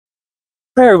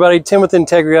Hi everybody, Tim with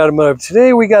Integrity Automotive.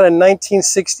 Today we got a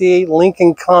 1968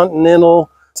 Lincoln Continental.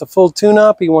 It's a full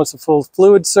tune-up. He wants a full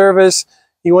fluid service.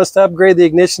 He wants to upgrade the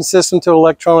ignition system to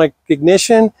electronic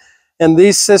ignition. And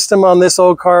the system on this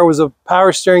old car was a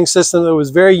power steering system that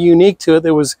was very unique to it.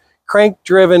 There was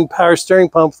crank-driven power steering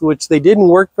pumps, which they didn't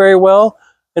work very well.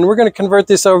 And we're going to convert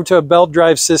this over to a belt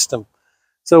drive system.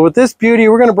 So with this beauty,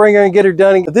 we're going to bring her and get her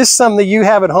done. If this is something that you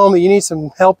have at home that you need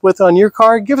some help with on your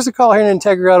car, give us a call here in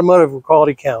Integrity Automotive where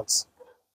quality counts.